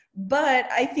But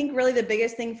I think really the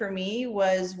biggest thing for me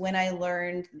was when I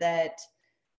learned that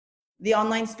the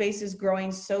online space is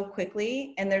growing so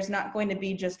quickly, and there's not going to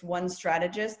be just one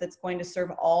strategist that's going to serve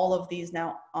all of these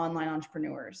now online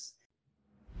entrepreneurs.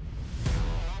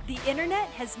 The internet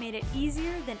has made it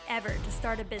easier than ever to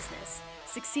start a business.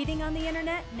 Succeeding on the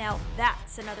internet, now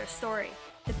that's another story.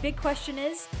 The big question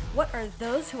is, what are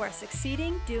those who are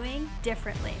succeeding doing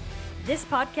differently? This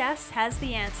podcast has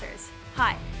the answers.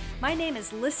 Hi, my name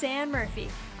is Lisanne Murphy.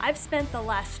 I've spent the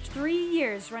last 3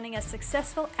 years running a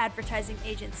successful advertising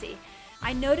agency.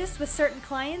 I noticed with certain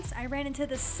clients, I ran into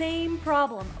the same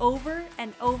problem over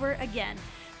and over again.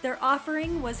 Their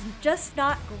offering was just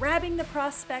not grabbing the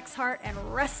prospect's heart and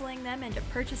wrestling them into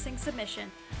purchasing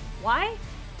submission. Why?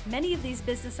 Many of these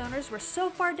business owners were so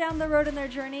far down the road in their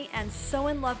journey and so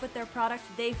in love with their product,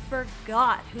 they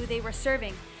forgot who they were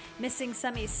serving, missing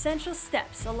some essential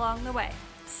steps along the way.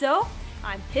 So,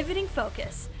 I'm pivoting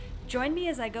focus. Join me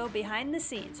as I go behind the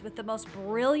scenes with the most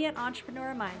brilliant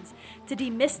entrepreneur minds to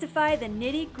demystify the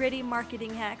nitty-gritty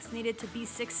marketing hacks needed to be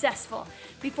successful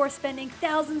before spending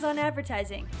thousands on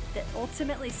advertising that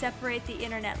ultimately separate the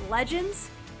internet legends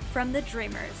from the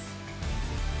dreamers.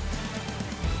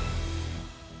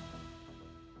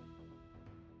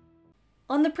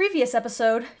 On the previous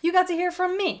episode, you got to hear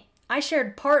from me. I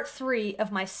shared part 3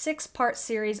 of my 6-part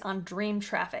series on dream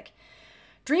traffic.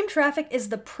 Dream traffic is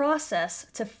the process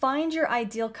to find your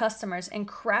ideal customers and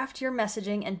craft your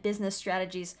messaging and business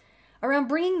strategies around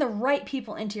bringing the right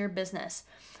people into your business.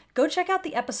 Go check out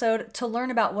the episode to learn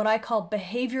about what I call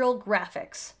behavioral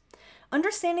graphics.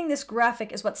 Understanding this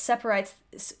graphic is what separates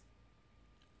the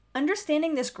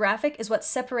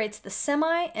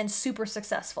semi and super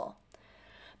successful.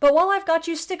 But while I've got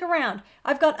you, stick around.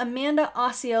 I've got Amanda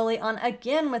Accioly on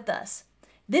again with us.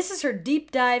 This is her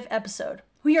deep dive episode.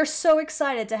 We are so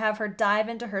excited to have her dive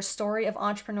into her story of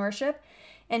entrepreneurship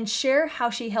and share how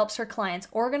she helps her clients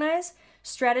organize,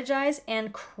 strategize,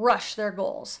 and crush their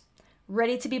goals.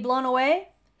 Ready to be blown away?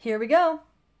 Here we go.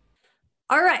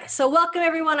 All right, so welcome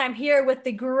everyone. I'm here with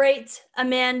the great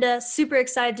Amanda. Super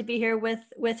excited to be here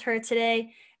with her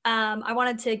today. I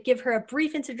wanted to give her a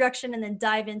brief introduction and then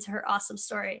dive into her awesome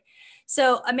story.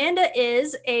 So Amanda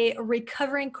is a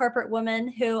recovering corporate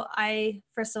woman who I,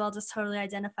 first of all, just totally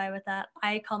identify with that.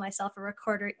 I call myself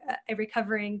a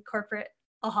recovering corporate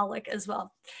aholic as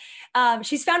well.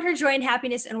 She's found her joy and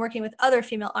happiness in working with other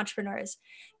female entrepreneurs.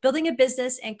 Building a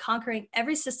business and conquering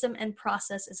every system and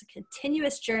process is a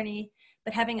continuous journey,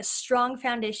 but having a strong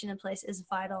foundation in place is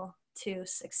vital to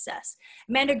success.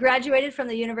 Amanda graduated from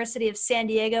the University of San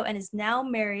Diego and is now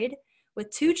married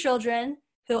with 2 children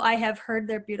who I have heard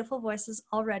their beautiful voices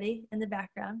already in the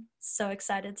background. So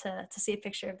excited to see a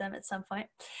picture of them at some point.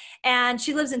 And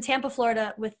she lives in Tampa,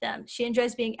 Florida with them. She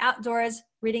enjoys being outdoors,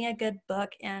 reading a good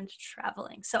book, and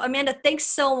traveling. So Amanda, thanks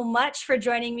so much for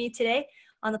joining me today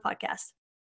on the podcast.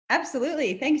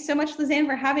 Absolutely. Thanks so much, Lisanne,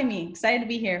 for having me. Excited to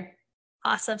be here.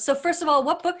 Awesome. So first of all,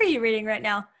 what book are you reading right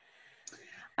now?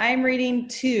 I'm reading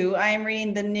 2. I'm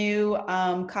reading the new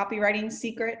Copywriting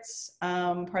Secrets,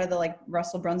 part of the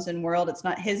Russell Brunson world. It's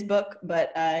not his book,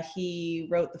 but he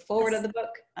wrote the foreword of the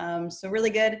book. So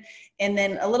really good. And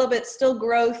then a little bit still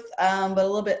growth, but a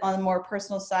little bit on the more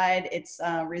personal side. It's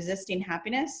Resisting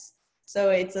Happiness. So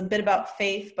it's a bit about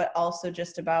faith, but also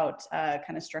just about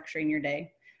kind of structuring your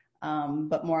day,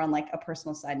 but more on a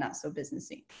personal side, not so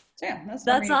businessy. So yeah,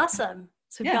 that's awesome.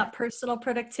 So we've got personal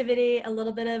productivity, a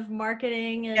little bit of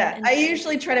marketing. I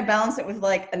usually try to balance it with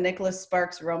a Nicholas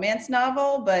Sparks romance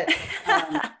novel, but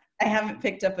I haven't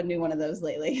picked up a new one of those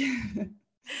lately.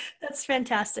 That's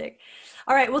fantastic.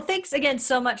 All right. Well, thanks again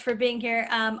so much for being here.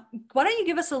 Why don't you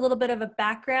give us a little bit of a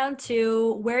background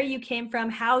to where you came from,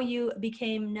 how you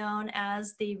became known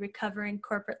as the recovering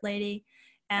corporate lady,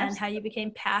 and how you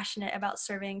became passionate about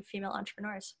serving female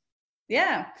entrepreneurs?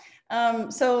 Yeah.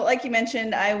 So like you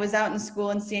mentioned, I was out in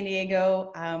school in San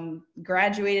Diego,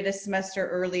 graduated a semester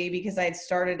early because I had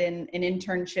started in an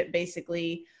internship,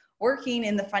 basically working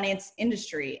in the finance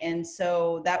industry. And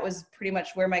so that was pretty much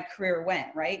where my career went,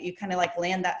 right? You kind of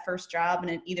land that first job and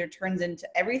it either turns into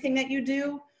everything that you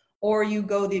do, or you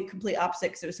go the complete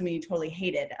opposite because it was something you totally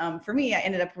hated. For me, I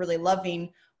ended up really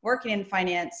loving working in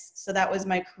finance. So that was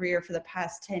my career for the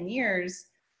past 10 years.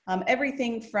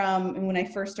 Everything from when I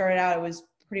first started out, it was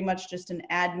pretty much just an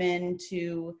admin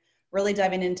to really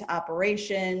diving into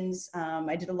operations.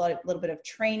 I did a little bit of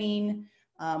training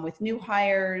with new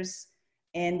hires,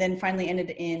 and then finally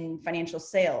ended in financial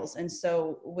sales. And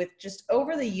so with just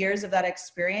over the years of that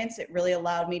experience, it really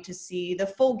allowed me to see the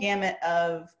full gamut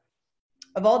of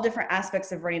of all different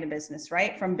aspects of running a business,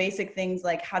 right? From basic things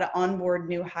like how to onboard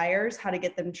new hires, how to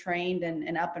get them trained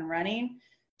and up and running,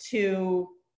 to,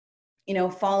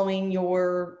 following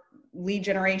your lead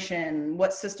generation,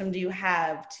 what system do you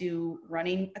have, to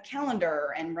running a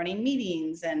calendar and running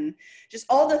meetings, and just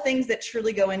all the things that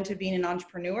truly go into being an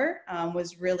entrepreneur.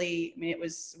 Was really, it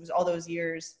was all those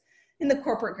years in the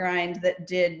corporate grind that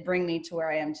did bring me to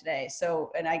where I am today.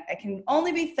 So, and I can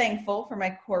only be thankful for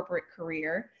my corporate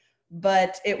career,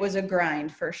 but it was a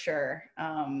grind for sure.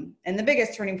 And the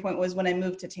biggest turning point was when I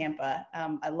moved to Tampa.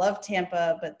 I love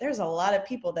Tampa, but there's a lot of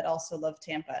people that also love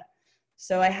Tampa.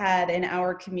 So I had an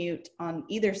hour commute on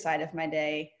either side of my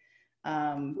day,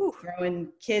 throwing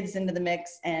kids into the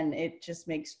mix, and it just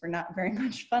makes for not very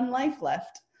much fun life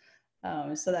left.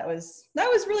 So that was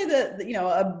really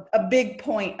a big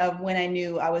point of when I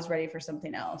knew I was ready for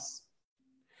something else.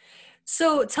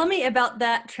 So tell me about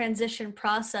that transition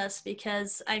process,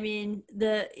 because I mean,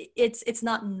 it's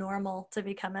not normal to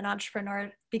become an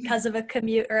entrepreneur because of a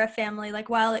commute or a family. Like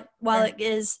while it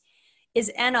is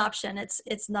an option,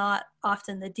 it's not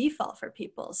often the default for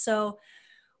people. So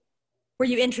were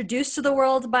you introduced to the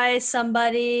world by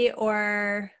somebody,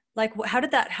 or like how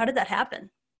did that happen?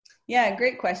 Yeah,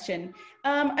 great question.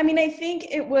 I think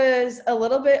it was a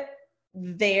little bit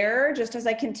there just as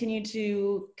I continued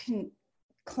to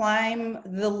climb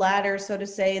the ladder, so to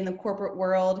say, in the corporate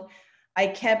world. I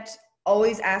kept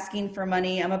always asking for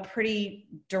money. I'm a pretty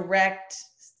direct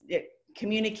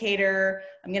communicator.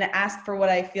 I'm going to ask for what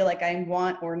I feel like I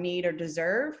want or need or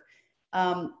deserve.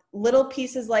 Little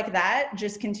pieces like that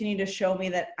just continue to show me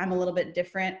that I'm a little bit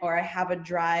different, or I have a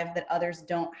drive that others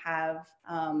don't have.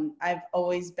 I've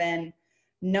always been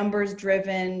numbers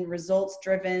driven, results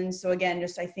driven. So again,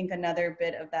 just I think another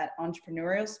bit of that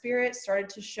entrepreneurial spirit started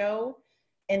to show.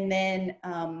 And then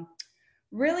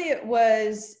really it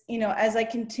was, as I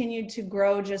continued to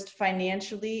grow just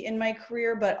financially in my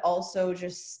career, but also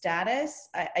just status,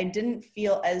 I didn't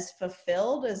feel as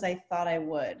fulfilled as I thought I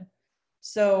would.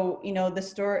 So, the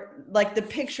story, like the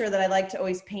picture that I like to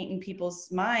always paint in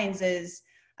people's minds is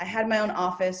I had my own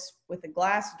office with a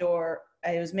glass door.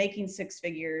 I was making six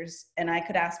figures, and I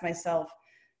could ask myself,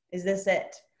 is this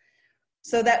it?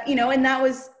 So that, and that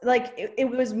was like, it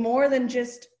was more than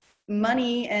just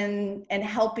money and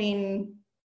helping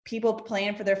people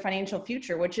plan for their financial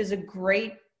future, which is a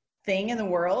great thing in the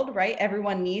world, right?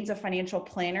 Everyone needs a financial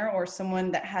planner or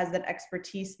someone that has that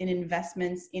expertise in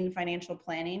investments, in financial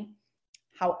planning.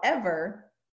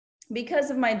 However,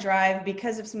 because of my drive,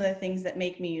 because of some of the things that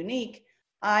make me unique,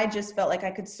 I just felt like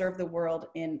I could serve the world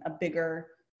in a bigger,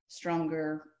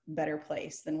 stronger, better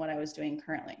place than what I was doing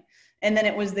currently. And then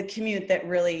it was the commute that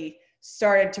really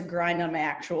started to grind on my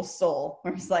actual soul,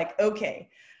 where it's like, okay,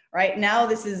 right now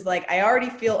this is like, I already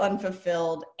feel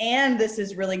unfulfilled, and this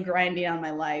is really grinding on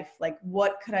my life. Like,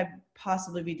 what could I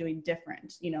possibly be doing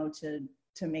different,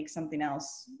 to make something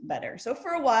else better? So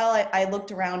for a while, I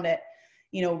looked around at,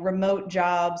 remote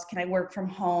jobs. Can I work from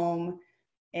home?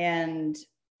 And,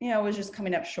 it was just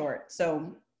coming up short.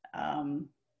 So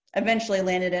eventually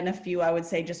landed in a few, I would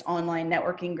say, just online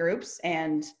networking groups,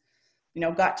 and,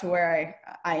 got to where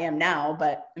I am now.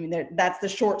 But I mean, that's the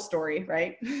short story,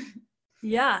 right?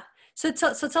 Yeah. So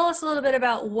tell us a little bit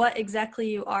about what exactly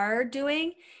you are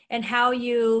doing and how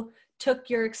you took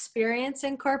your experience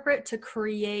in corporate to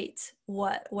create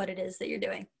what it is that you're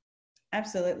doing.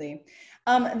 Absolutely.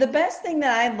 The best thing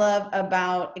that I love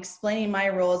about explaining my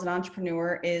role as an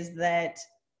entrepreneur is that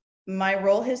my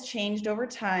role has changed over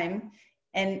time,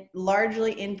 and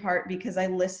largely in part because I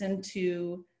listen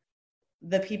to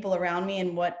the people around me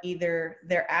and what either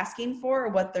they're asking for or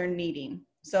what they're needing.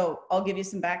 So I'll give you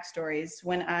some backstories.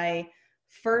 When I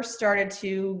first started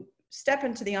to step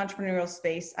into the entrepreneurial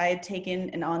space, I had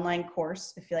taken an online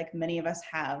course. I feel like many of us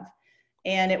have.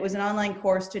 And it was an online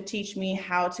course to teach me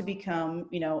how to become,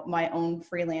 my own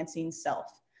freelancing self.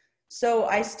 So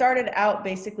I started out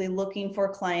basically looking for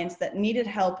clients that needed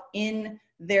help in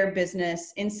their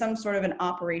business in some sort of an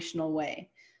operational way.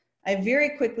 I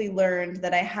very quickly learned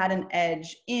that I had an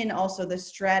edge in also the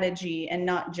strategy and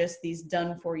not just these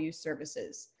done for you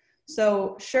services.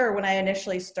 So sure, when I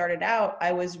initially started out,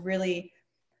 I was really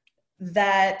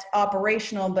that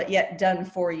operational, but yet done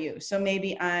for you. So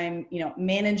maybe I'm,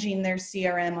 managing their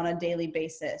CRM on a daily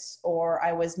basis, or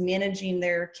I was managing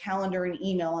their calendar and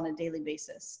email on a daily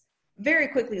basis. Very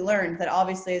quickly learned that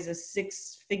obviously as a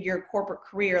six-figure corporate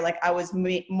career, like I was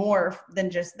more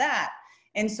than just that.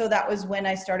 And so that was when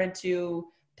I started to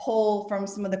pull from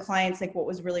some of the clients, like what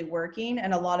was really working.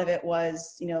 And a lot of it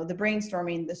was, the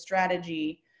brainstorming, the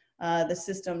strategy, the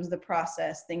systems, the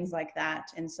process, things like that.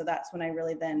 And so that's when I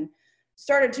really then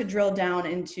started to drill down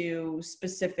into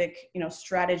specific,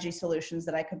 strategy solutions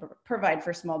that I could provide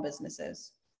for small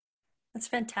businesses. That's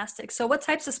fantastic. So what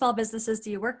types of small businesses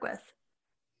do you work with?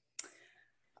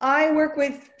 I work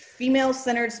with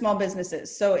female-centered small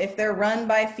businesses. So if they're run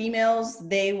by females,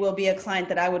 they will be a client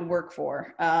that I would work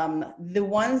for. The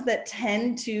ones that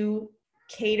tend to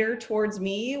cater towards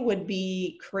me would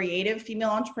be creative female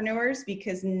entrepreneurs,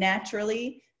 because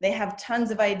naturally they have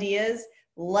tons of ideas,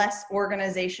 less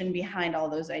organization behind all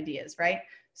those ideas, right?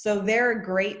 So they're a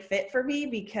great fit for me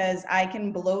because I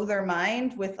can blow their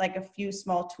mind with like a few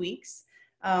small tweaks.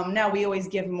 Now we always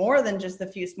give more than just a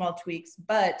few small tweaks,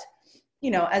 but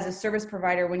as a service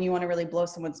provider, when you want to really blow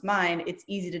someone's mind, it's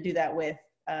easy to do that with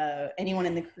anyone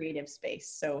in the creative space.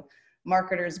 So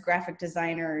marketers, graphic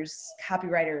designers,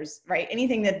 copywriters, right?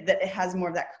 Anything that has more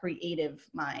of that creative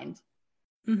mind.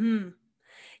 Mm-hmm.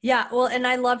 Yeah. Well, and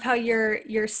I love how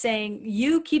you're saying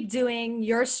you keep doing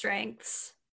your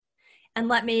strengths and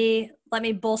let me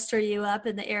bolster you up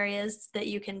in the areas that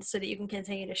you can, so that you can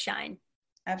continue to shine.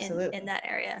 Absolutely. In that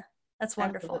area. That's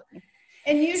wonderful. Absolutely.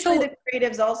 And usually the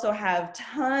creatives also have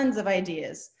tons of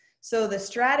ideas. So the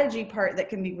strategy part that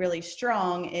can be really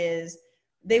strong is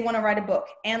they want to write a book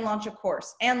and launch a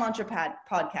course and launch a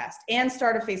podcast and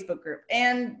start a Facebook group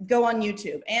and go on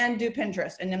YouTube and do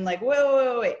Pinterest. And I'm like,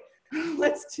 wait.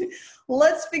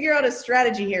 Let's figure out a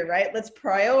strategy here, right? Let's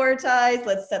prioritize.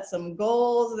 Let's set some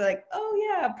goals. They're like, oh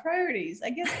yeah, priorities.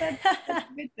 I guess that's a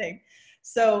good thing.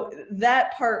 So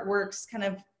that part works kind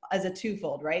of as a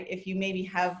twofold, right? If you maybe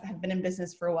have been in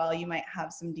business for a while, you might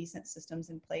have some decent systems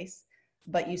in place,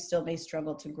 but you still may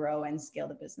struggle to grow and scale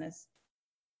the business.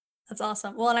 That's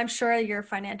awesome. Well, and I'm sure your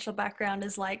financial background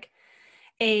is like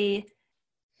the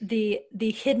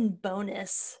hidden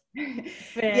bonus.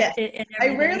 Yes. I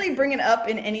rarely bring it up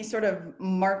in any sort of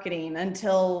marketing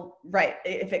until, right,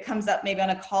 if it comes up maybe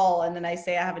on a call and then I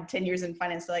say I have 10 years in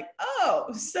finance, they're like, oh,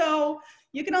 so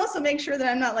you can also make sure that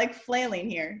I'm not like flailing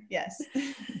here. Yes.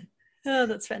 Oh,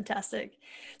 that's fantastic.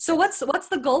 So what's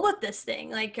the goal with this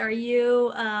thing? Like, are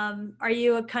you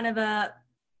a kind of a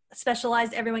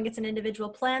specialized, everyone gets an individual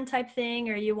plan type thing?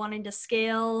 Or are you wanting to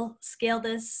scale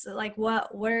this? Like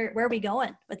where are we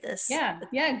going with this?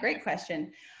 Yeah. Great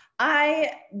question.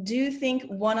 I do think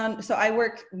so I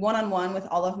work one-on-one with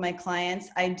all of my clients.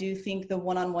 I do think the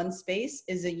one-on-one space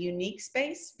is a unique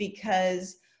space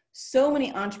because so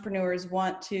many entrepreneurs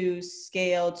want to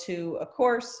scale to a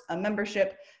course, a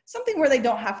membership, something where they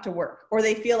don't have to work or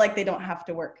they feel like they don't have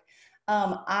to work.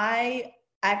 I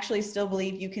actually still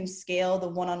believe you can scale the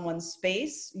one-on-one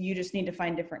space. You just need to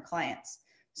find different clients.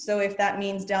 So if that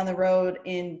means down the road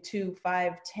in 2,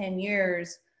 5, 10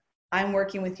 years, I'm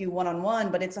working with you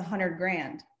one-on-one, but it's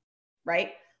 $100,000,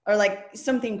 right? Or like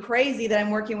something crazy that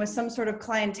I'm working with some sort of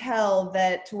clientele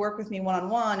that to work with me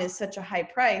one-on-one is such a high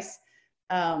price.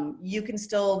 You can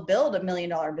still build $1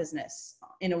 million business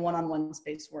in a one-on-one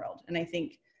space world. And I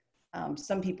think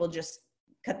some people just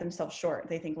cut themselves short.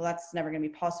 They think, well, that's never going to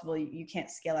be possible. You can't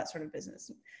scale that sort of business.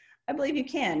 I believe you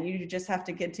can. You just have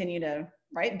to continue to,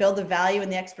 right, build the value and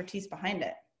the expertise behind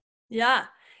it. Yeah.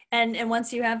 And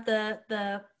once you have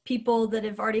the people that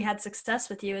have already had success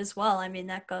with you as well, I mean,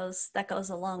 that goes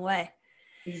a long way.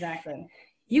 Exactly.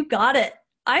 You got it.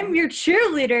 I'm your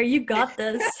cheerleader. You got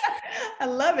this. I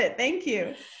love it. Thank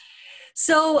you.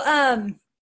 So,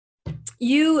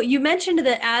 you mentioned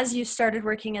that as you started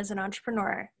working as an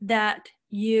entrepreneur, that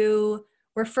you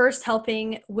were first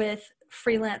helping with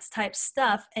freelance type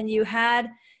stuff, and you had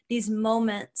these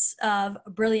moments of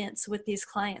brilliance with these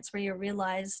clients where you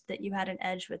realized that you had an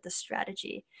edge with the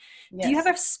strategy. Yes. Do you have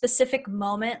a specific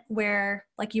moment where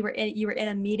like you were in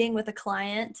a meeting with a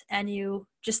client and you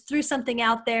just threw something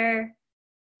out there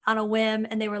on a whim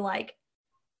and they were like,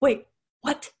 wait,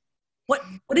 what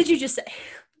did you just say?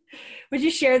 Would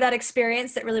you share that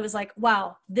experience that really was like,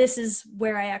 wow, this is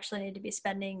where I actually need to be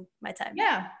spending my time?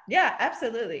 Yeah,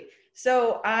 absolutely.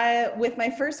 So with my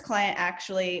first client,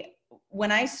 actually,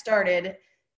 when I started,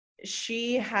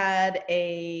 she had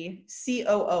a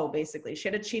COO, basically. She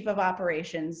had a chief of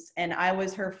operations, and I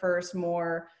was her first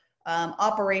more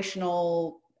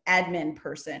operational admin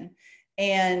person.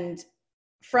 And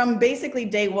from basically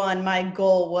day one, my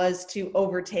goal was to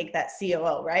overtake that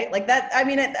COO, right? Like that, I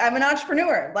mean, I'm an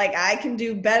entrepreneur. Like I can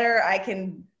do better. I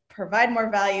can provide more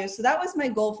value. So that was my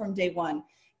goal from day one.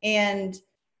 And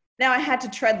now I had to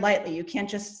tread lightly. You can't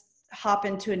just hop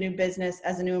into a new business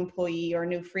as a new employee or a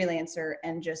new freelancer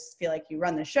and just feel like you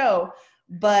run the show.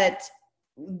 But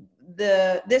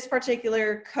this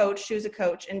particular coach, she was a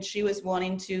coach, and she was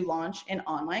wanting to launch an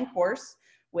online course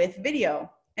with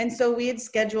video. And so we had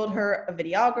scheduled her a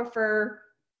videographer,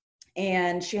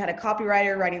 And she had a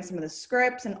copywriter writing some of the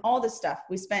scripts and all this stuff.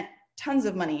 We spent tons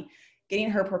of money getting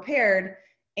her prepared,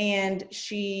 and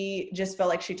she just felt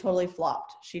like she totally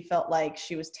flopped. She felt like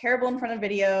she was terrible in front of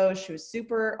video. She was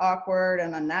super awkward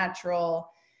and unnatural.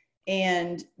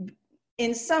 And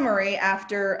in summary,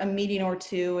 after a meeting or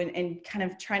two and kind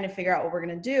of trying to figure out what we're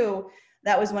going to do,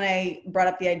 that was when I brought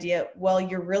up the idea, well,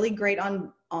 you're really great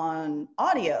on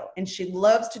audio, and she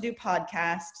loves to do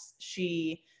podcasts.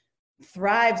 She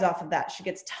thrives off of that. She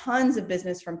gets tons of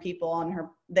business from people on her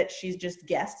that she's just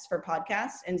guests for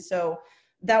podcasts. And so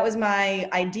that was my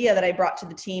idea that I brought to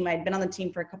the team. I'd been on the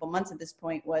team for a couple months at this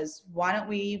point, was why don't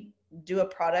we do a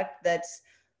product that's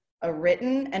a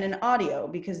written and an audio,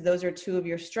 because those are two of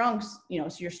your strong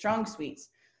suits,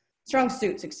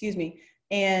 excuse me.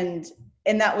 And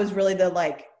that was really the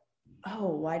like, oh,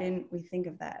 why didn't we think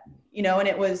of that? And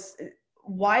it was,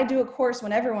 why do a course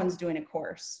when everyone's doing a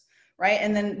course, right?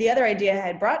 And then the other idea I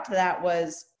had brought to that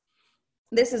was,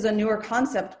 this is a newer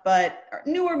concept, but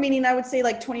newer meaning I would say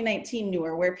like 2019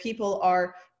 newer, where people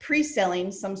are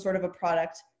pre-selling some sort of a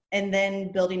product and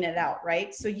then building it out,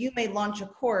 right? So you may launch a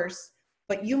course,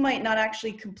 but you might not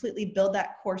actually completely build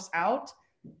that course out.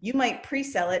 You might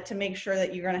pre-sell it to make sure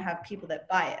that you're going to have people that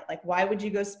buy it. Like, why would you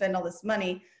go spend all this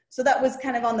money? So that was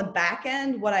kind of on the back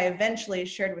end. What I eventually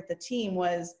shared with the team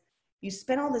was, you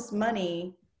spent all this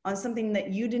money on something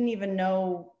that you didn't even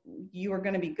know you were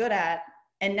going to be good at.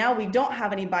 And now we don't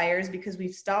have any buyers because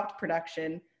we've stopped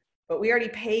production, but we already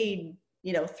paid,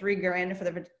 $3,000 for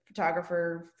the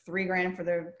photographer, $3,000 for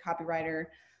the copywriter,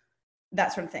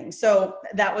 that sort of thing. So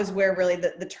that was where really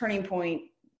the turning point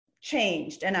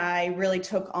changed. And I really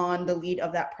took on the lead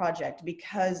of that project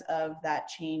because of that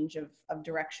change of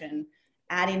direction,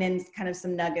 adding in kind of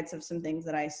some nuggets of some things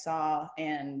that I saw.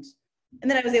 And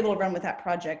then I was able to run with that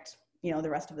project, the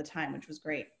rest of the time, which was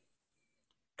great.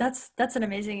 That's an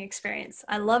amazing experience.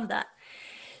 I love that.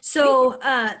 So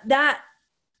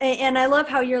and I love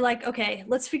how you're like, okay,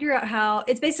 let's figure out how.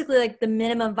 It's basically like the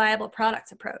minimum viable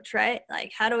product approach, right?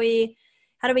 Like, how do we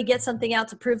get something out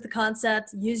to prove the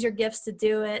concept, use your gifts to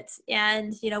do it,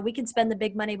 and we can spend the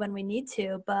big money when we need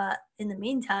to, but in the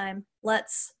meantime,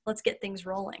 let's get things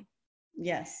rolling.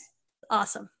 Yes.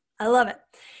 Awesome. I love it.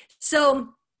 So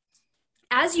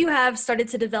as you have started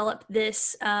to develop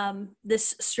this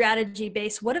this strategy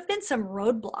base, what have been some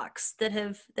roadblocks that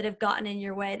have gotten in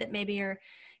your way that maybe are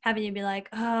having you be like,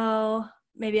 oh,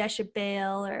 maybe I should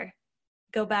bail or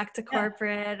go back to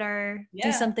corporate or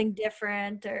do something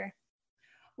different? Or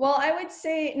well, I would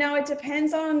say now it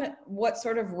depends on what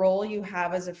sort of role you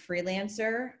have as a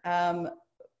freelancer.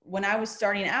 When I was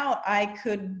starting out, I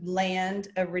could land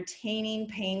a retaining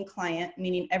paying client,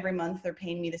 meaning every month they're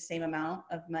paying me the same amount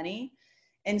of money.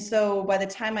 And so by the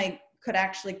time I could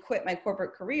actually quit my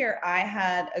corporate career, I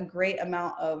had a great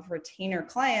amount of retainer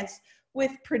clients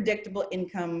with predictable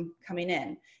income coming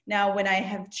in. Now, when I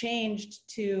have changed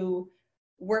to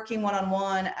working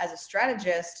one-on-one as a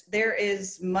strategist, there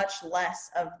is much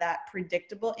less of that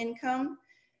predictable income.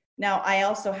 Now, I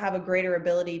also have a greater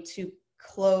ability to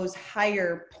close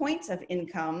higher points of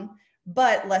income,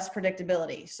 but less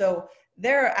predictability. So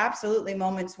there are absolutely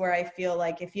moments where I feel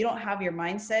like if you don't have your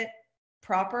mindset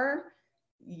proper,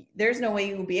 there's no way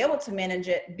you will be able to manage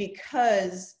it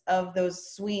because of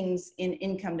those swings in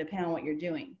income depending on what you're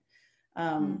doing.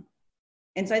 And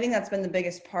so I think that's been the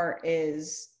biggest part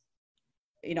is,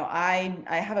 I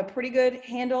have a pretty good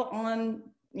handle on,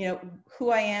 who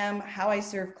I am, how I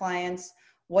serve clients,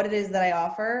 what it is that I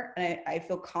offer. And I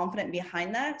feel confident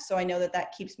behind that. So I know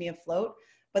that keeps me afloat,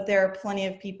 but there are plenty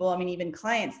of people, even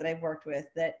clients that I've worked with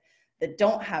that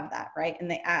don't have that, right? And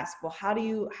they ask, well, how do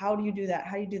you do that?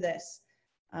 How do you do this?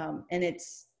 And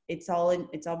it's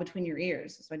all between your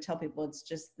ears. So I tell people, it's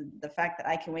just the fact that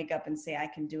I can wake up and say I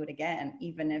can do it again,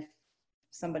 even if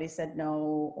somebody said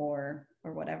no or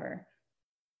whatever.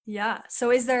 Yeah.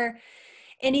 So is there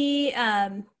any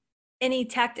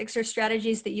tactics or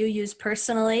strategies that you use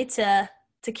personally to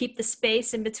keep the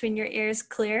space in between your ears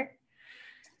clear?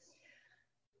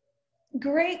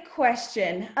 Great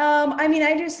question.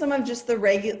 I do some of just the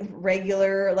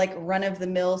regular like run of the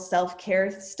mill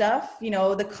self-care stuff,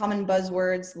 the common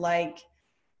buzzwords like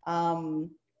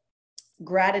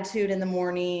gratitude in the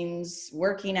mornings,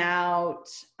 working out,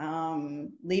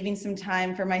 leaving some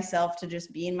time for myself to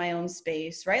just be in my own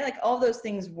space, right? Like all those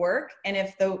things work. And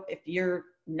if you're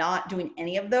not doing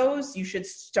any of those, you should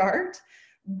start.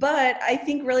 But I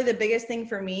think really the biggest thing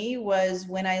for me was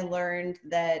when I learned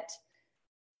that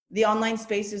the online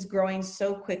space is growing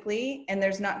so quickly, and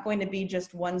there's not going to be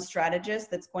just one strategist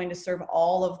that's going to serve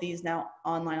all of these now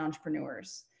online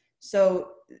entrepreneurs.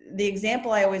 So the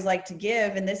example I always like to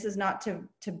give, and this is not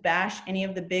to bash any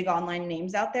of the big online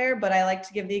names out there, but I like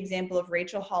to give the example of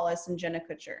Rachel Hollis and Jenna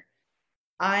Kutcher.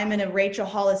 I'm in a Rachel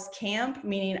Hollis camp,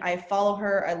 meaning I follow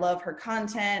her, I love her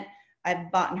content,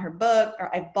 I've bought her book,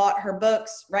 or I've bought her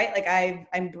books, right? Like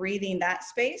I'm breathing that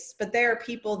space, but there are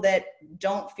people that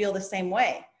don't feel the same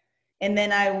way. And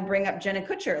then I will bring up Jenna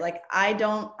Kutcher. Like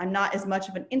I'm not as much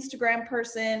of an Instagram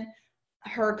person.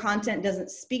 Her content doesn't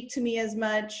speak to me as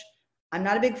much. I'm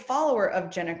not a big follower of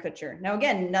Jenna Kutcher. Now,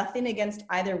 again, nothing against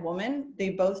either woman.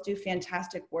 They both do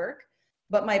fantastic work.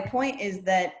 But my point is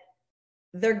that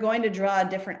they're going to draw a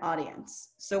different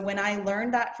audience. So when I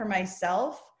learned that for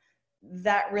myself,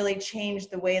 that really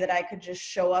changed the way that I could just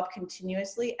show up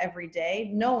continuously every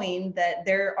day, knowing that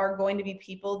there are going to be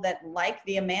people that like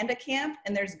the Amanda camp,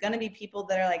 and there's going to be people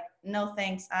that are like, no,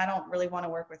 thanks, I don't really want to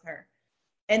work with her.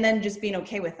 And then just being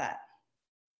okay with that.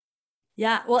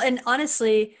 Yeah. Well, and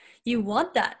honestly, you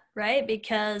want that, right?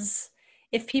 Because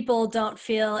if people don't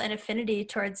feel an affinity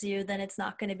towards you, then it's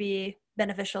not going to be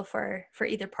beneficial for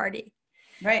either party.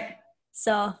 Right.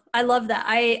 So I love that.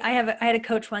 I had a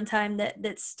coach one time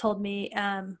that's told me,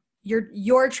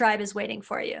 your tribe is waiting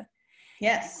for you.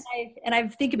 Yes. And I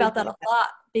think about that a lot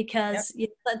because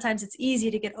sometimes it's easy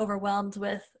to get overwhelmed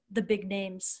with the big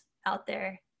names out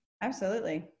there.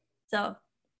 Absolutely. So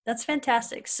that's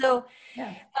fantastic. So,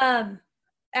 yeah.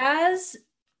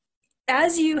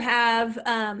 As you have,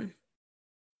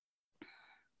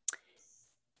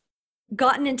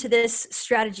 gotten into this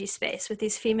strategy space with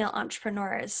these female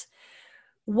entrepreneurs,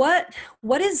 what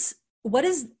is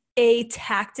a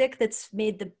tactic that's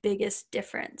made the biggest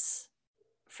difference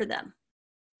for them?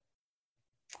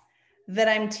 That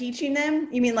I'm teaching them?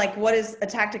 You mean like what is a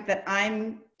tactic that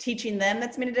I'm teaching them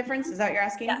that's made a difference? Is that what you're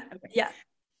asking? Yeah. Okay. Yeah.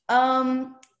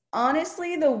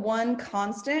 Honestly, the one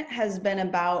constant has been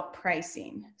about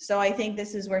pricing. So I think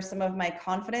this is where some of my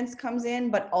confidence comes in,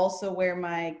 but also where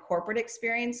my corporate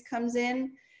experience comes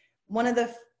in. One of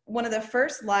the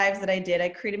first lives that I did, I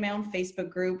created my own Facebook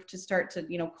group to start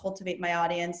to, cultivate my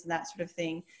audience and that sort of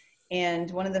thing.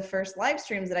 And one of the first live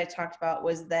streams that I talked about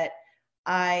was that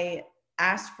I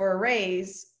asked for a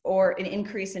raise or an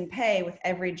increase in pay with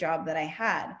every job that I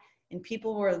had. And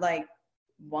people were like,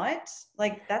 what?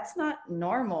 Like, that's not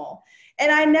normal.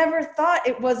 And I never thought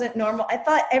it wasn't normal. I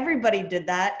thought everybody did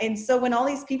that. And so when all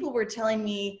these people were telling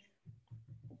me,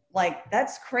 like,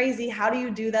 that's crazy, how do you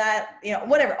do that?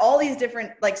 Whatever, all these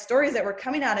different like stories that were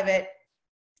coming out of it,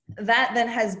 that then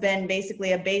has been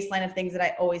basically a baseline of things that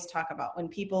I always talk about when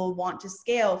people want to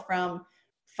scale from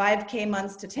 5K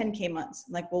months to 10K months.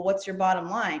 I'm like, well, what's your bottom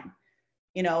line?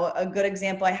 A good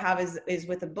example I have is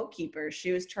with a bookkeeper.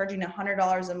 She was charging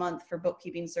 $100 a month for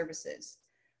bookkeeping services.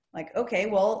 Like, okay,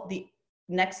 well, the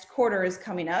next quarter is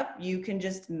coming up. You can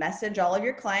just message all of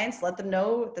your clients, let them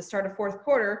know at the start of fourth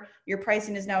quarter, your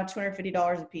pricing is now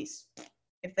 $250 a piece.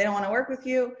 If they don't want to work with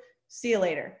you, see you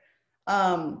later.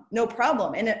 No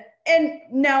problem. And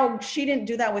now she didn't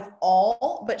do that with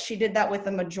all, but she did that with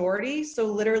the majority. So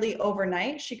literally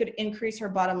overnight, she could increase her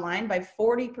bottom line by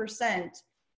 40%.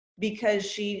 Because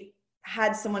she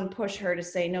had someone push her to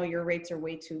say, no, your rates are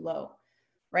way too low.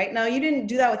 Right now, you didn't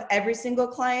do that with every single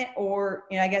client, or,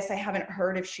 I guess I haven't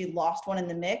heard if she lost one in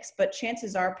the mix, but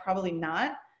chances are probably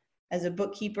not. As a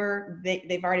bookkeeper,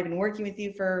 they've already been working with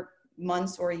you for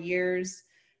months or years.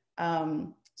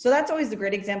 So that's always a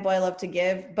great example I love to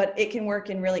give, but it can work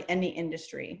in really any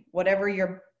industry. Whatever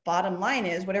your bottom line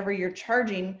is, whatever you're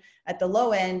charging at the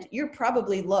low end, you're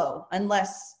probably low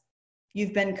unless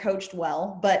you've been coached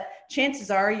well, but chances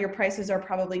are your prices are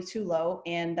probably too low.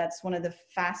 And that's one of the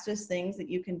fastest things that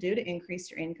you can do to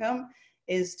increase your income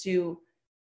is you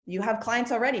have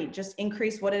clients already, just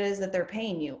increase what it is that they're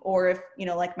paying you. Or if,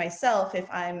 like myself, if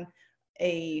I'm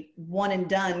a one and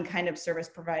done kind of service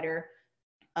provider,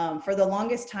 for the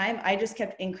longest time, I just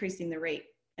kept increasing the rate.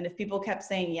 And if people kept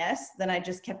saying yes, then I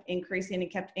just kept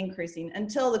increasing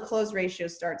until the close ratio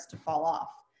starts to fall off.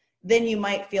 Then you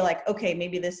might feel like, okay,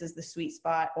 maybe this is the sweet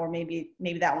spot, or maybe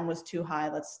that one was too high.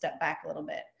 Let's step back a little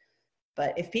bit.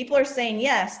 But if people are saying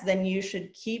yes, then you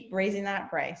should keep raising that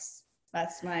price.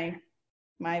 That's my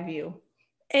view.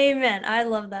 Amen. I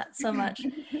love that so much.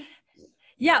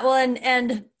 Yeah. Well,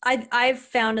 and I've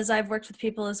found as I've worked with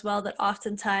people as well, that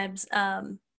oftentimes,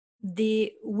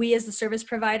 we as the service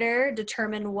provider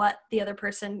determine what the other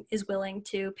person is willing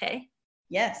to pay.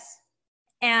 Yes.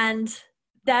 And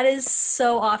that is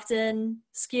so often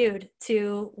skewed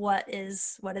to what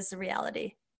is the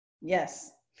reality.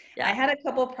 Yes. Yeah. I had a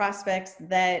couple prospects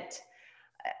that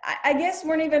I guess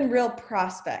weren't even real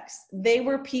prospects. They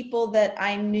were people that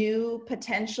I knew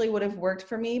potentially would have worked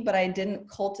for me, but I didn't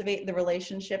cultivate the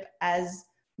relationship as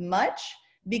much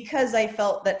because I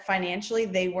felt that financially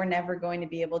they were never going to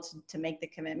be able to make the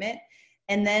commitment.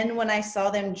 And then when I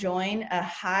saw them join a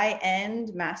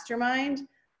high-end mastermind,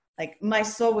 like my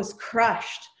soul was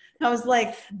crushed. I was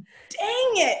like,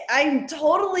 dang it, I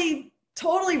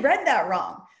totally read that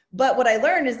wrong. But what I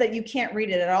learned is that you can't read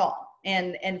it at all.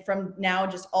 And from now,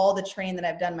 just all the training that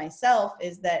I've done myself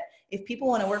is that if people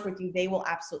want to work with you, they will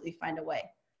absolutely find a way.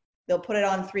 They'll put it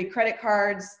on 3 credit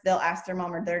cards. They'll ask their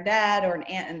mom or their dad or an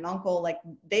aunt and an uncle. Like,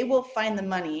 they will find the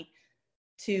money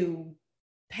to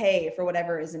pay for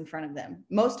whatever is in front of them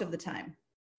most of the time.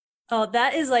 Oh,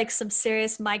 that is like some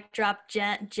serious mic drop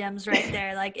gems right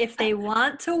there. Like, if they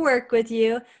want to work with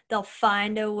you, they'll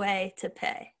find a way to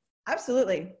pay.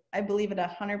 Absolutely. I believe it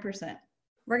 100%.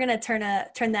 We're going to turn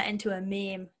that into a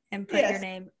meme and put your Yes.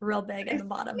 name real big at the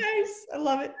bottom. Nice. I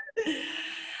love it.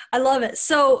 I love it.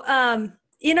 So,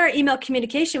 in our email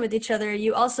communication with each other,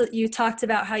 you talked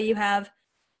about how you have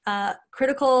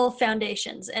critical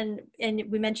foundations, and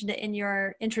we mentioned it in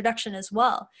your introduction as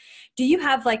well. Do you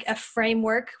have like a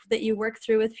framework that you work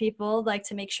through with people, like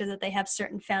to make sure that they have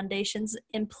certain foundations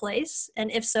in place?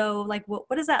 And if so, like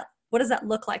what does that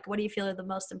look like? What do you feel are the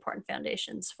most important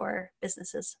foundations for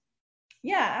businesses?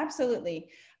 Yeah, absolutely.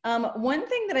 One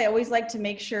thing that I always like to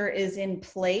make sure is in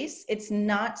place. It's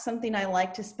not something I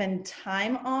like to spend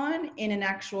time on in an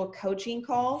actual coaching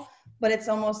call, but it's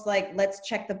almost like, let's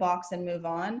check the box and move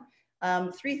on.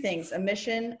 3 things: a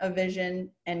mission, a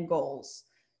vision, and goals.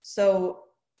 So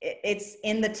it's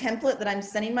in the template that I'm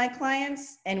sending my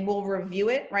clients, and we'll review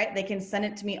it, right? They can send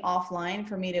it to me offline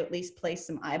for me to at least place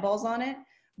some eyeballs on it.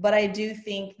 But I do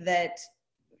think that,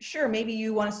 sure, maybe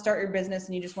you want to start your business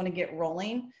and you just want to get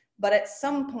rolling, but at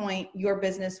some point your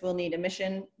business will need a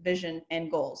mission, vision,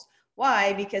 and goals.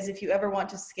 Why? Because if you ever want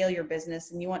to scale your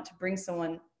business and you want to bring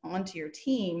someone onto your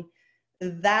team,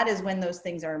 that is when those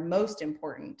things are most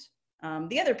important.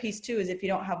 The other piece too is, if you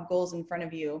don't have goals in front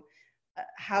of you,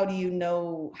 how do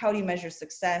you measure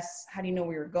success? How do you know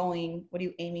where you're going? What are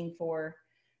you aiming for?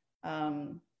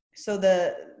 So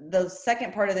the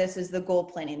second part of this is the goal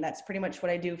planning. That's pretty much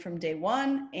what I do from day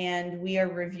one. And we are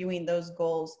reviewing those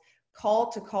goals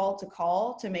call to call to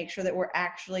call to make sure that we're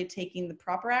actually taking the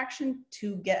proper action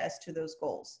to get us to those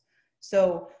goals.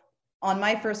 So on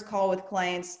my first call with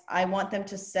clients, I want them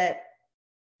to set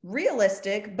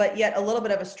realistic, but yet a little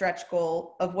bit of a stretch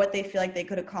goal of what they feel like they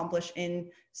could accomplish in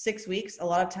 6 weeks. A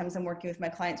lot of times I'm working with my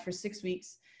clients for 6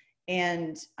 weeks,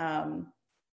 and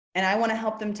I want to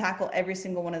help them tackle every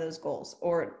single one of those goals,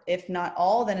 or if not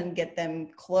all, then get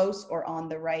them close or on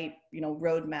the right,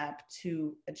 roadmap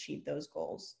to achieve those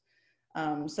goals.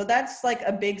 So that's like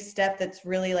a big step. That's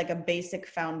really like a basic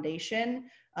foundation.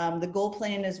 The goal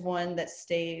planning is one that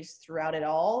stays throughout it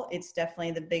all. It's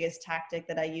definitely the biggest tactic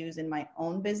that I use in my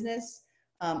own business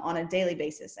on a daily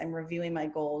basis. I'm reviewing my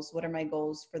goals. What are my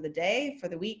goals for the day, for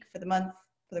the week, for the month,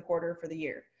 for the quarter, for the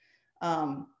year?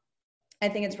 I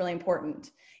think it's really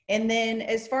important. And then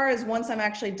as far as once I'm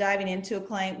actually diving into a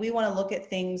client, we want to look at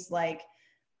things like,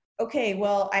 okay,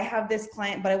 well, I have this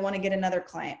client, but I want to get another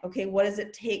client. Okay, what does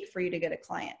it take for you to get a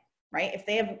client, right? If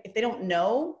they don't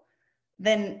know,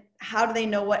 then how do they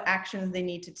know what actions they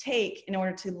need to take in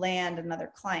order to land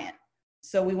another client?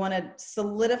 So we want to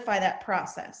solidify that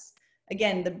process.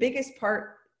 Again, the biggest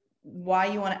part why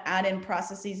you want to add in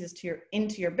processes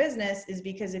into your business is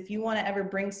because if you want to ever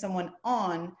bring someone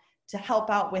on to help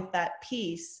out with that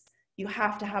piece, you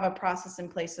have to have a process in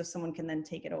place so someone can then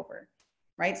take it over,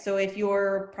 right? So if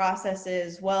your process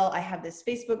is, well, I have this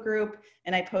Facebook group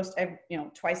and I post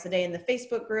twice a day in the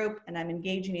Facebook group, and I'm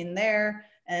engaging in there,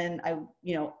 and I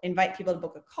invite people to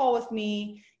book a call with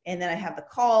me, and then I have the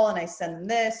call and I send them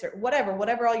this, or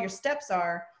whatever all your steps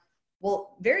are,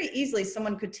 well, very easily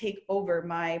someone could take over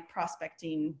my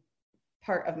prospecting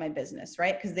part of my business,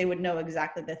 right? Because they would know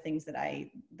exactly the things that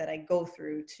I go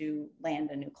through to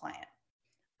land a new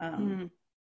client.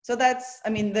 So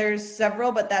there's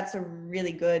several, but that's a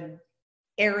really good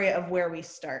area of where we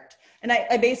start. And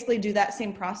I basically do that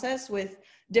same process with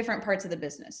different parts of the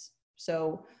business.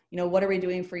 So, what are we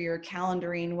doing for your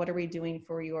calendaring? What are we doing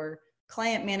for your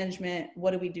client management?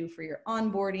 What do we do for your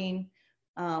onboarding?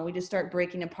 We just start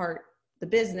breaking apart the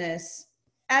business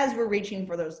as we're reaching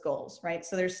for those goals, right?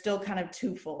 So there's still kind of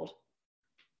twofold.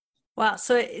 Wow.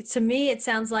 So to me, it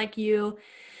sounds like you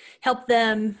help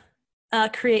them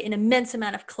create an immense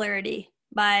amount of clarity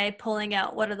by pulling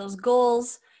out what are those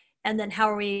goals, and then how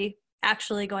are we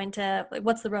actually going to,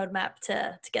 what's the roadmap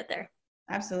to get there?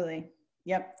 Absolutely.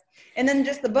 Yep. And then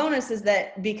just the bonus is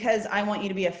that because I want you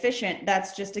to be efficient,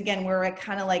 that's just, again, where I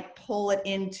kind of like pull it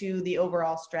into the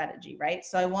overall strategy, right?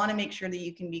 So I want to make sure that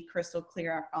you can be crystal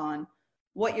clear on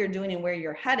what you're doing and where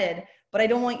you're headed, but I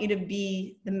don't want you to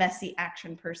be the messy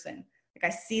action person.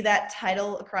 Like I see that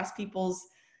title across people's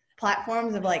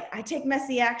platforms of like, I take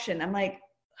messy action. I'm like,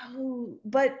 oh,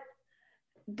 but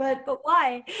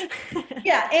why?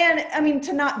 yeah. And I mean,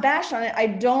 to not bash on it,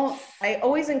 I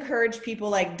always encourage people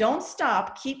like, don't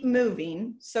stop, keep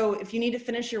moving. So if you need to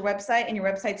finish your website and your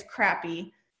website's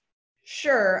crappy,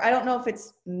 sure. I don't know if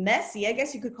it's messy. I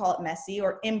guess you could call it messy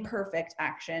or imperfect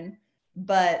action,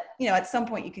 but you know, at some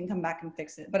point you can come back and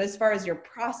fix it. But as far as your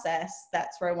process,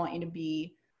 that's where I want you to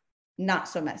be not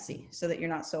so messy so that you're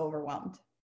not so overwhelmed.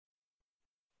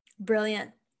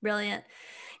 Brilliant. Brilliant.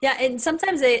 Yeah, and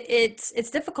sometimes it's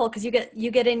difficult because you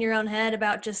get in your own head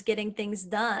about just getting things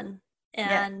done,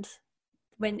 Yeah. and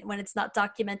when it's not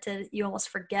documented, you almost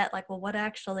forget like, well, what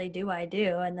actually do I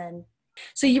do? And then,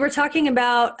 so you were talking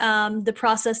about the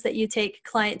process that you take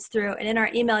clients through, and in our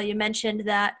email you mentioned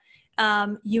that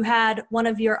you had one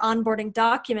of your onboarding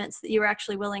documents that you were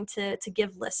actually willing to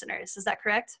give listeners. Is that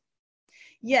correct?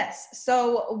 Yes.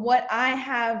 So what I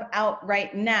have out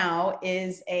right now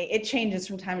is it changes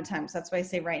from time to time. So that's why I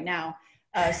say right now.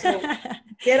 So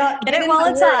get it in while my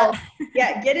it's world. hot.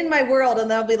 Yeah, get in my world and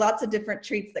there'll be lots of different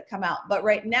treats that come out. But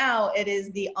right now it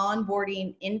is the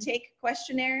onboarding intake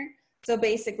questionnaire. So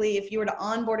basically if you were to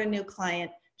onboard a new client,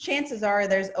 chances are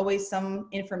there's always some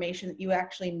information that you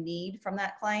actually need from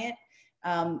that client.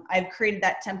 I've created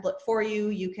that template for you.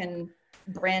 You can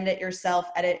brand it yourself,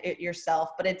 edit it yourself,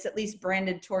 but it's at least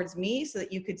branded towards me so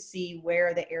that you could see where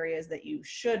are the areas that you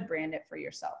should brand it for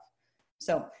yourself.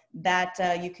 So that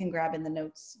you can grab in the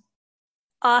notes.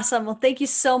 Awesome. Well, thank you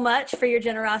so much for your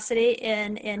generosity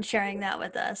in sharing that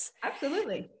with us.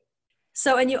 Absolutely.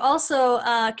 So, and you also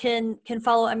can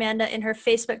follow Amanda in her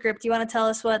Facebook group. Do you want to tell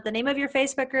us what the name of your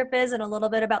Facebook group is and a little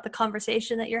bit about the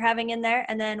conversation that you're having in there?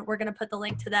 And then we're going to put the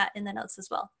link to that in the notes as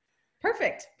well.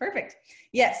 Perfect. Perfect.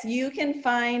 Yes, you can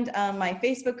find my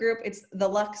Facebook group. It's The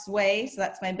Lux Way. So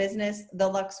that's my business, The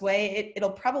Lux Way. It'll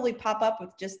probably pop up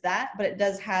with just that, but it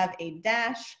does have a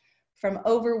dash from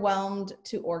overwhelmed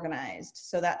to organized.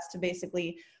 So that's to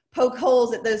basically poke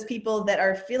holes at those people that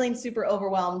are feeling super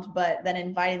overwhelmed, but then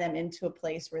inviting them into a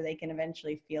place where they can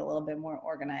eventually feel a little bit more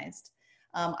organized.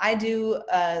 I do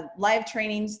live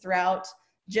trainings throughout.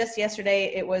 Just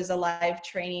yesterday, it was a live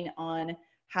training on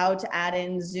how to add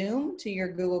in Zoom to your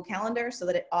Google Calendar so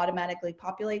that it automatically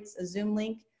populates a Zoom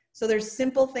link. So there's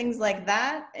simple things like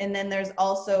that. And then there's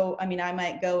also, I mean, I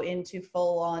might go into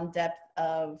full on depth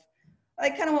of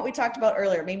like kind of what we talked about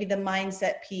earlier, maybe the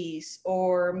mindset piece,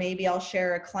 or maybe I'll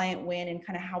share a client win and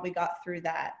kind of how we got through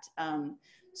that.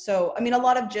 So, I mean, a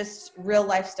lot of just real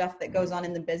life stuff that goes on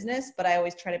in the business, but I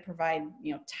always try to provide,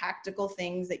 you know, tactical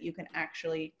things that you can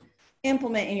actually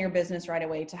implement in your business right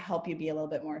away to help you be a little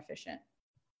bit more efficient.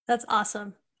 That's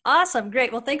awesome. Awesome.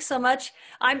 Great. Well, thanks so much.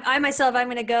 I myself, I'm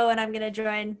going to go and I'm going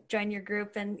to join your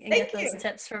group and get those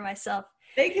tips for myself.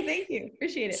 Thank you. Thank you.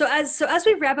 Appreciate it. So as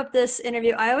we wrap up this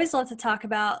interview, I always love to talk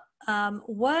about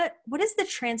what is the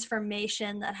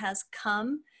transformation that has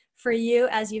come for you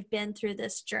as you've been through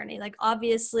this journey. Like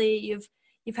obviously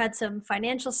you've had some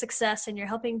financial success and you're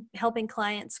helping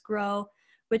clients grow,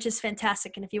 which is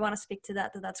fantastic. And if you want to speak to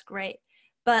that, then that's great.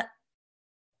 But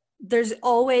there's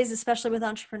always, especially with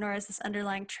entrepreneurs, this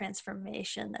underlying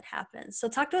transformation that happens. So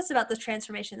talk to us about the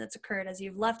transformation that's occurred as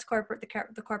you've left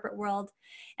the corporate world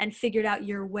and figured out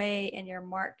your way and your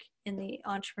mark in the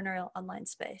entrepreneurial online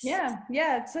space. Yeah.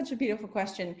 It's such a beautiful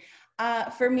question.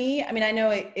 For me, I mean, I know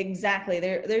exactly.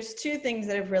 There's two things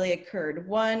that have really occurred.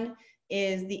 One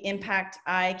is the impact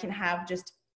I can have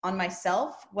just on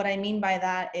myself. What I mean by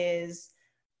that is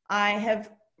I have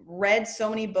read so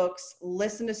many books,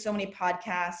 listened to so many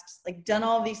podcasts, like done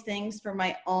all these things for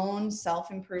my own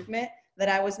self-improvement that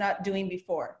I was not doing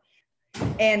before.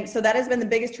 And so that has been the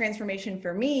biggest transformation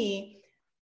for me.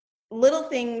 Little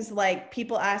things like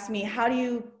people ask me, how do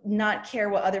you not care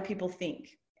what other people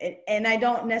think? And I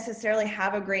don't necessarily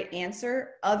have a great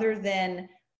answer other than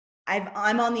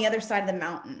I'm on the other side of the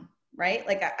mountain, right?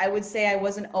 Like I would say I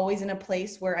wasn't always in a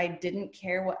place where I didn't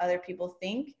care what other people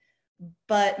think.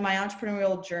 But my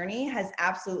entrepreneurial journey has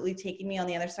absolutely taken me on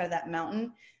the other side of that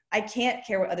mountain. I can't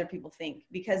care what other people think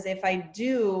because if I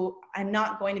do, I'm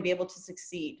not going to be able to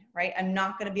succeed, right? I'm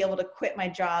not going to be able to quit my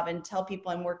job and tell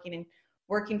people I'm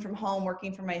working from home,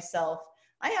 working for myself.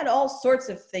 I had all sorts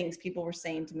of things people were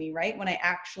saying to me, right? When I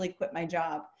actually quit my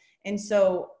job. And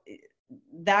so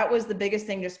that was the biggest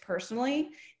thing just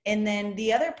personally. And then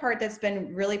the other part that's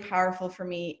been really powerful for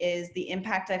me is the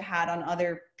impact I've had on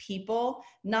other people,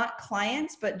 not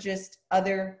clients, but just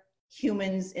other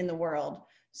humans in the world.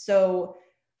 So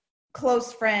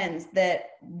close friends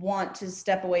that want to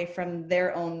step away from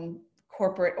their own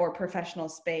corporate or professional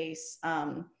space.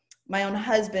 My own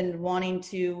husband wanting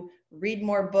to read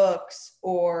more books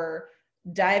or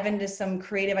dive into some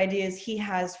creative ideas he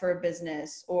has for a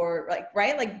business, or like,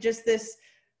 right? Like just this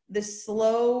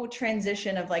slow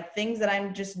transition of like things that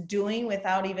I'm just doing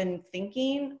without even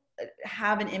thinking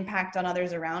have an impact on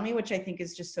others around me, which I think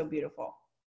is just so beautiful.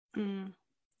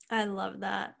 I love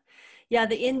that. Yeah,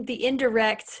 the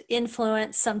indirect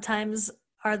influence sometimes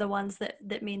are the ones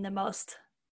that mean the most.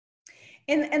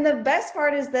 And the best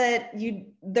part is that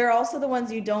they're also the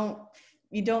ones you don't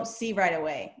see right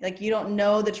away. Like you don't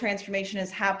know the transformation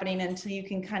is happening until you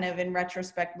can kind of in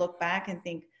retrospect look back and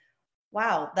think,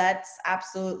 wow, that's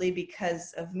absolutely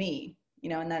because of me,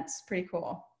 and that's pretty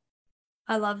cool.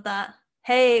 I love that.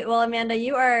 Hey, well, Amanda,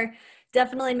 you are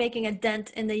definitely making a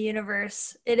dent in the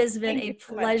universe. It has been Thank you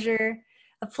so much.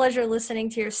 a pleasure listening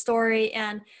to your story.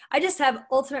 And I just have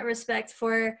ultimate respect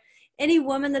for any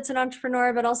woman that's an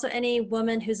entrepreneur, but also any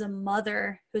woman who's a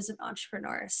mother who's an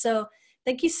entrepreneur. So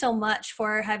thank you so much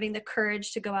for having the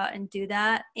courage to go out and do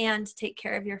that and take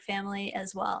care of your family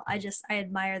as well. I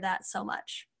admire that so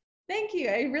much. Thank you.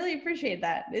 I really appreciate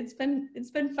that. It's been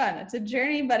fun. It's a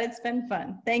journey, but it's been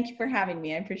fun. Thank you for having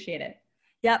me. I appreciate it.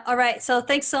 Yep. All right. So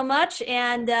thanks so much.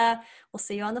 And we'll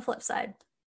see you on the flip side.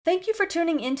 Thank you for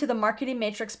tuning into the Marketing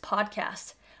Matrix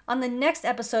podcast. On the next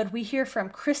episode, we hear from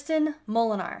Kristen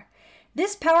Molinar.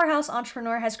 This powerhouse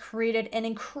entrepreneur has created an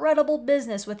incredible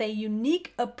business with a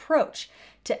unique approach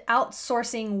to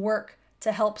outsourcing work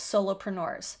to help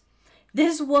solopreneurs.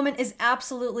 This woman is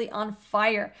absolutely on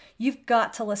fire. You've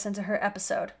got to listen to her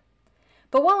episode.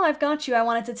 But while I've got you, I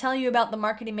wanted to tell you about the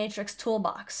Marketing Matrix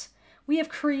Toolbox. We have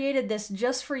created this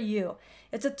just for you.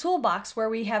 It's a toolbox where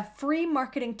we have free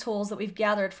marketing tools that we've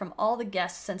gathered from all the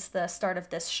guests since the start of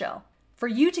this show. For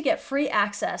you to get free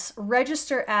access,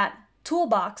 register at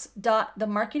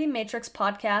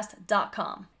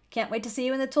toolbox.themarketingmatrixpodcast.com. Can't wait to see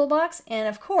you in the toolbox, and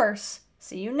of course,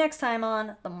 see you next time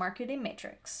on The Marketing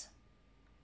Matrix.